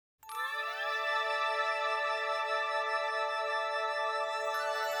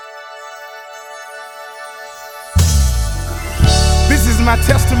my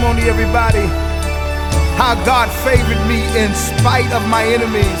testimony, everybody. How God favored me in spite of my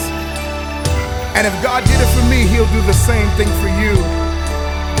enemies. And if God did it for me, He'll do the same thing for you.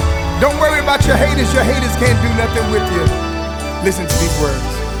 Don't worry about your haters. Your haters can't do nothing with you. Listen to these words.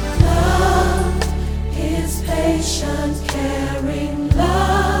 Love is patient, caring.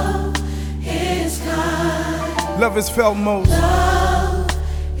 Love is kind. Love is felt most. Love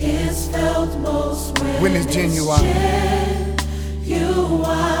is felt most when it's genuine.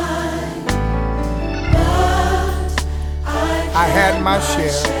 I had my share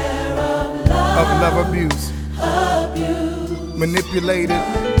of love abuse, manipulated,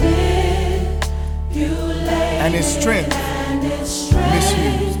 and its strength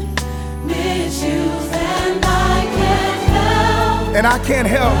misused. And I can't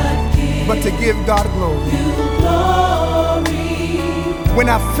help but to give God glory. When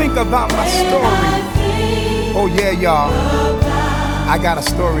I think about my story, oh yeah, y'all, I got a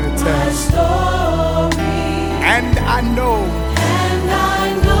story to tell. And I know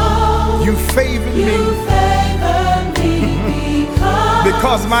you favored me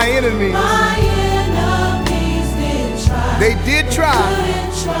because my enemies, they did try,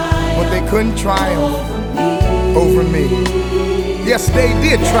 but they couldn't triumph over me. Yes, they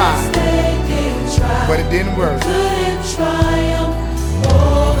did try, but it didn't work.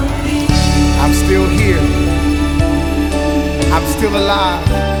 I'm still here. I'm still alive.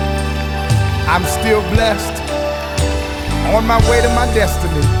 I'm still blessed. On my way to my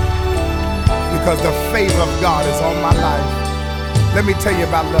destiny, because the favor of God is on my life. Let me tell you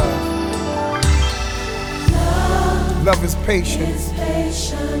about love. Love is patient.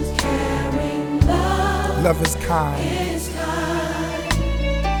 Love is kind.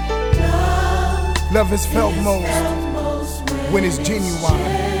 Love is felt most when it's genuine.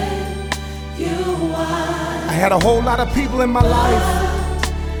 I had a whole lot of people in my life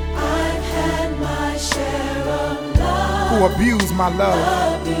who abused my love.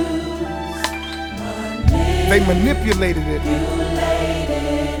 They manipulated it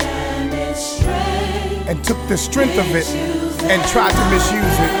and took the strength of it and tried to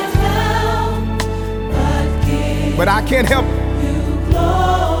misuse it. But I can't help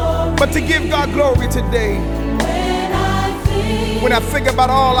but to give God glory today. When I think about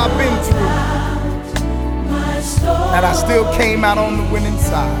all I've been through, and I still came out on the winning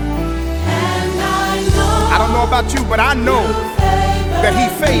side. I don't know about you, but I know that He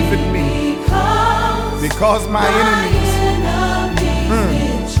favored me because my enemies,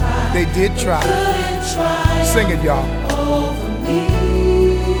 they did try. Sing it, y'all.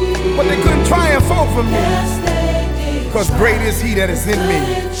 But they couldn't triumph over me, because great is He that is in me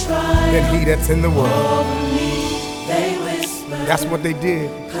than he that's in the world. That's what they did.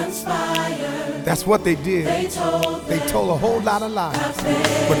 That's what they did. They told a whole lot of lies,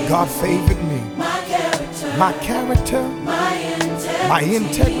 but God favored me. My character, my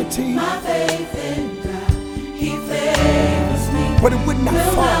integrity, but it would not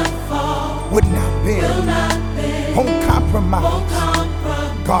fall, would not bend, won't compromise.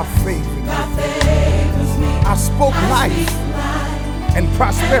 God favored me. I spoke life and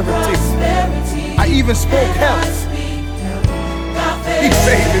prosperity. I even spoke health. He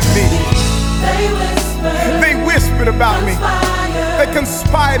favored me. They whispered about me. They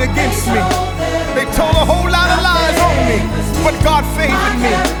conspired against me. They told a whole lot of lies on me, but God favored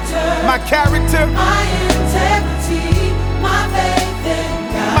me. My character, my integrity, my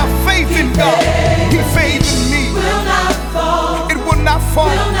faith in God, He favored me. It will not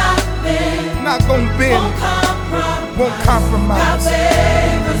fall, not gonna bend, won't compromise.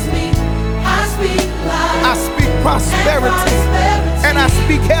 I speak prosperity and I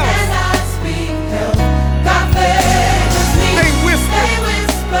speak health. They whispered,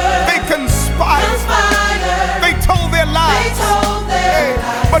 they conspired, they told their lies,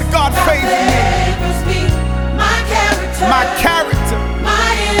 but God favored me. My character,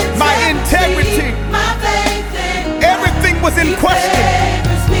 my integrity, everything was in question,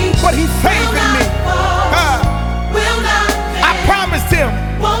 but He favored me. I promised Him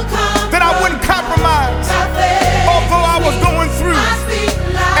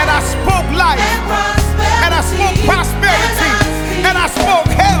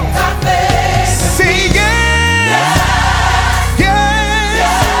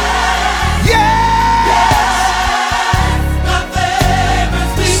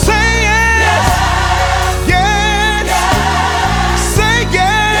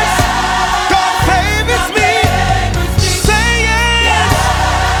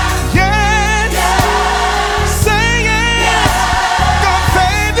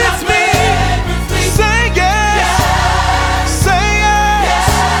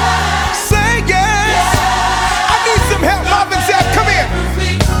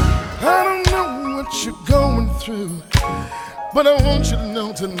But I want you to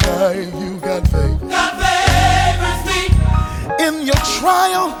know tonight you got favor. God favors me. In your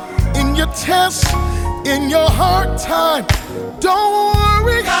trial, in your test, in your hard time, don't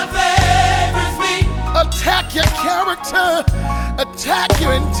worry. God favors me. Attack your character, attack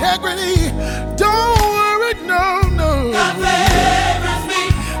your integrity. Don't worry, no, no. God favors me.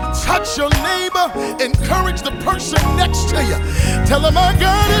 Touch your neighbor, encourage the person next to you. Tell them I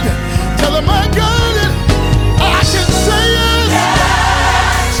got it, tell them I got it. I can say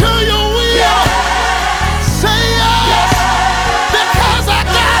yes to your will. Yes. Say yes, because I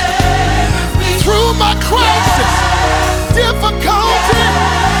got it. Through my crisis, difficulty,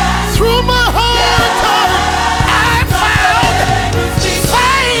 through my hard time, I found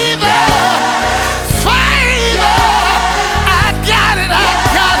favor, favor. I got it, I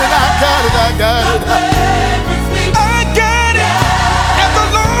got it, I got it, I got it. I got it, and the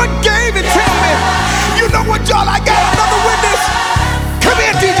Lord gave it to me. You know what, y'all? I got another witness. Come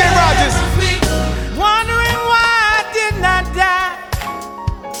here, DJ Rogers. Wondering why I did not die.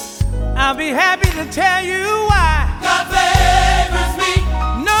 I'll be happy to tell you why. God favors me.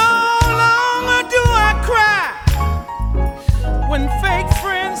 No longer do I cry when fake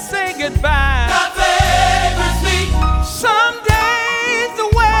friends say goodbye. God favors me. Some days the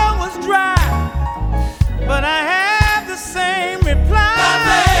well was dry, but I have the same reply. God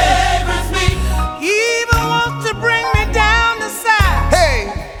favors me. Evil wants to bring me down the side, Hey,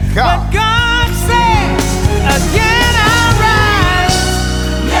 but God. God says, again I'll rise.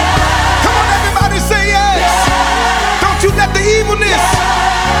 Come on, everybody, say yes. Don't you let the evilness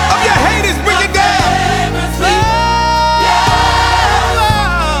of your haters bring you down.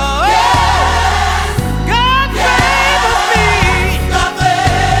 God favors me. God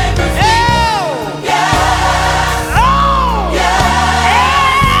favors me.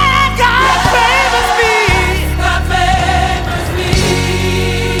 God favors me. God favors me.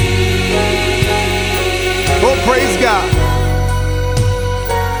 Oh, praise God.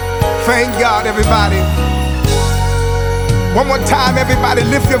 Thank God, everybody. One more time, everybody,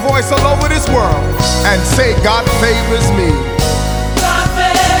 lift your voice all over this world and say, God favors me.